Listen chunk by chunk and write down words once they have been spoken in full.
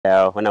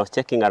When I was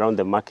checking around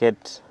the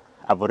market,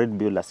 I've already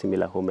built a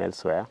similar home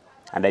elsewhere,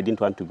 and I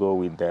didn't want to go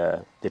with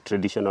the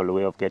traditional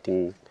way of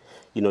getting,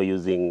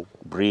 using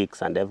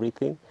bricks and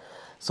everything.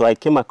 So I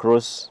came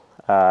across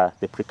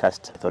the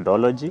precast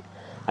methodology,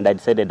 and I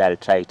decided I'll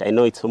try it. I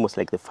know it's almost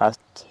like the first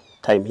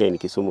time here in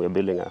Kisumu we're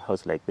building a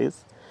house like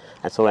this.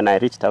 And so when I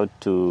reached out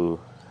to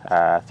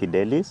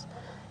Fidelis,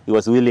 he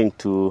was willing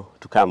to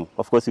come.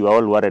 Of course, we were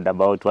all worried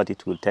about what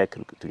it will take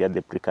to get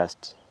the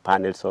precast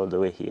panels all the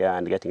way here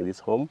and getting this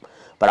home.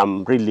 But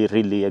I'm really,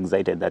 really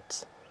excited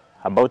that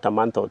about a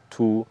month or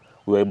two,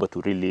 we were able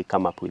to really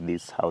come up with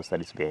this house that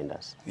is behind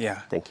us. Yeah.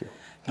 Thank you.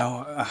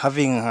 Now,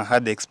 having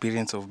had the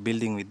experience of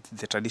building with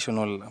the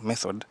traditional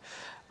method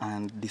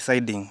and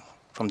deciding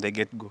from the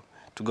get-go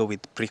to go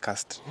with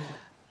precast,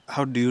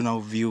 how do you now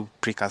view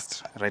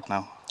precast right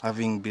now,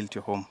 having built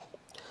your home?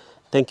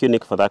 Thank you,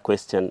 Nick, for that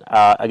question.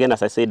 Again,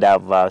 as I said, I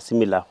have a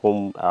similar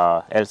home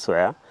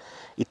elsewhere.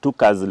 It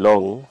took us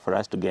long for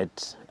us to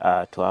get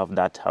to have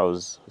that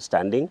house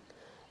standing.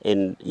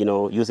 And,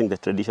 using the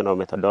traditional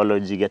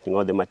methodology, getting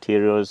all the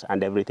materials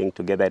and everything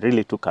together, it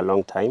really took a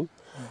long time.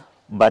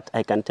 But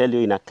I can tell you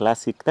in a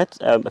classic, that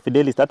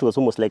Fidelis, that was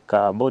almost like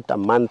about a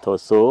month or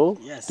so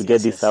to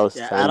get this house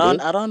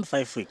standing. Around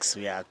 5 weeks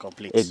we are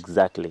complete.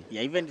 Exactly.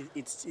 Yeah, even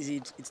it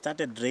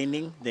started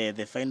raining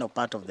the final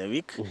part of the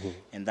week,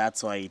 and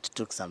that's why it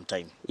took some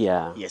time.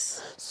 Yeah.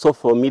 Yes. So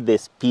for me, the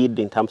speed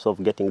in terms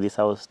of getting this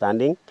house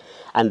standing,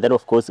 and then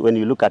of course when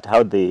you look at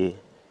how the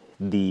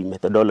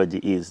methodology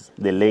is,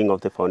 the laying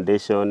of the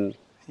foundation,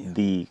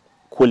 the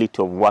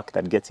quality of work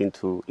that gets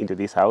into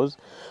this house,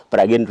 but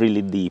again,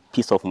 really the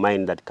peace of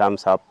mind that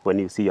comes up when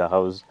you see your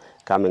house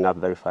coming up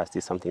very fast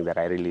is something that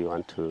I really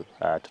want to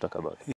talk about.